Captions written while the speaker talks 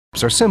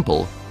are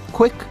simple,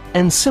 quick,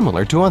 and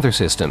similar to other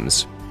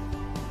systems.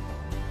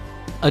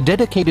 A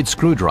dedicated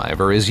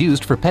screwdriver is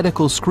used for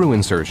pedicle screw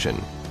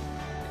insertion.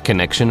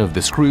 Connection of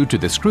the screw to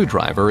the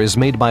screwdriver is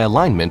made by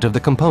alignment of the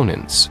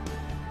components.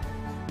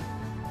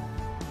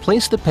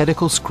 Place the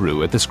pedicle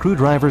screw at the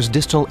screwdriver's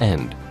distal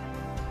end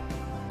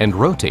and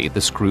rotate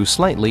the screw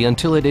slightly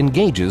until it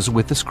engages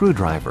with the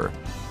screwdriver.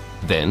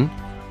 Then,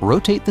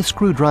 rotate the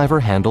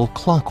screwdriver handle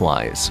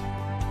clockwise.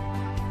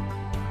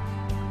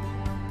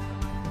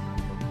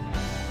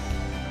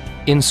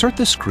 Insert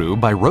the screw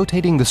by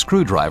rotating the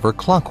screwdriver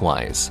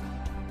clockwise.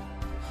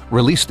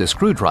 Release the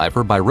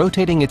screwdriver by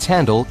rotating its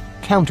handle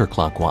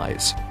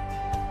counterclockwise.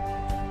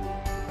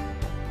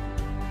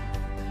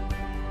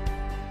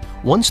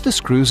 Once the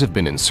screws have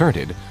been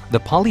inserted, the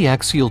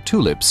polyaxial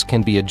tulips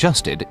can be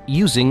adjusted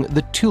using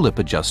the tulip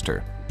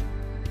adjuster.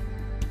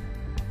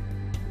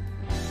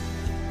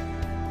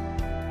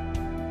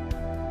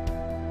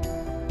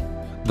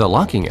 The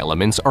locking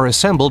elements are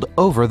assembled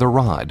over the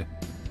rod.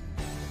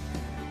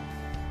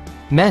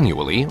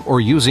 Manually, or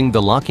using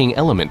the locking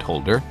element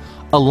holder,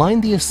 align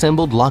the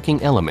assembled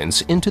locking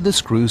elements into the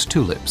screw's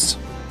tulips.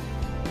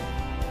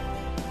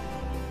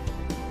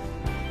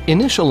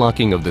 Initial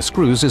locking of the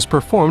screws is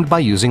performed by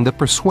using the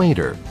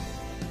persuader.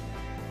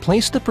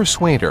 Place the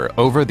persuader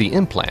over the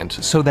implant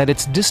so that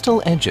its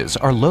distal edges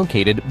are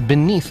located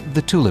beneath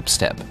the tulip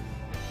step.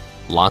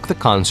 Lock the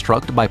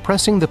construct by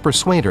pressing the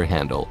persuader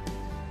handle.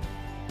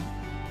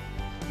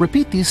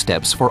 Repeat these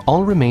steps for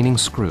all remaining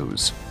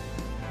screws.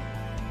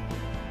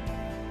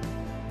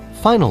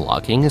 Final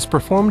locking is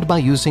performed by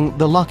using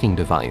the locking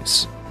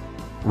device.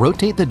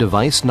 Rotate the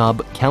device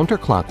knob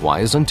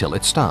counterclockwise until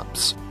it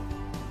stops.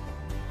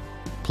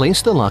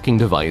 Place the locking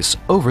device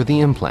over the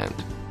implant.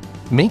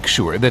 Make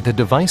sure that the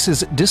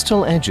device's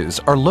distal edges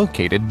are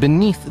located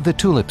beneath the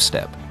tulip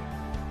step.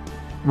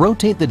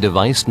 Rotate the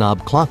device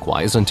knob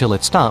clockwise until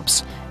it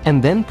stops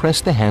and then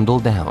press the handle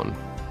down.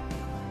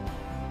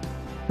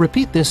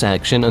 Repeat this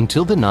action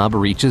until the knob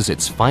reaches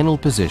its final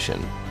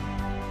position.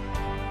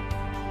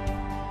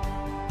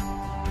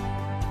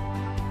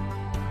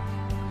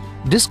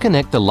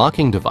 Disconnect the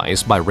locking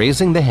device by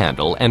raising the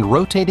handle and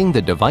rotating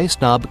the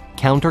device knob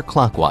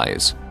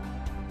counterclockwise.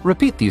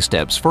 Repeat these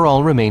steps for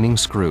all remaining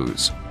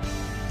screws.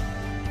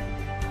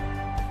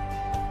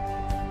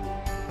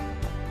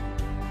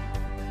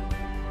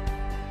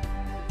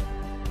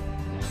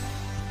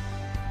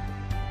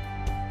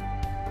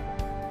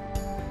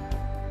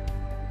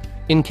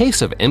 In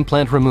case of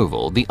implant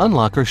removal, the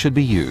unlocker should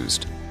be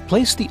used.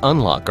 Place the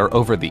unlocker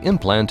over the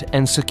implant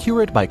and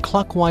secure it by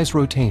clockwise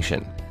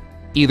rotation.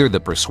 Either the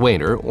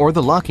persuader or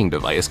the locking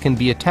device can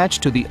be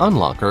attached to the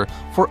unlocker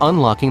for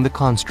unlocking the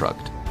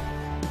construct.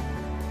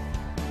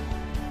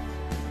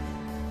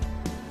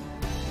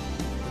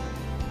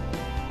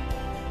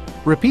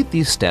 Repeat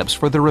these steps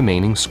for the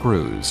remaining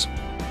screws.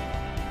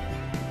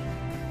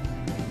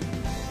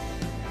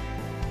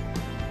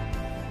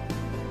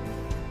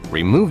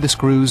 Remove the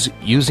screws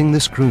using the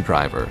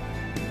screwdriver.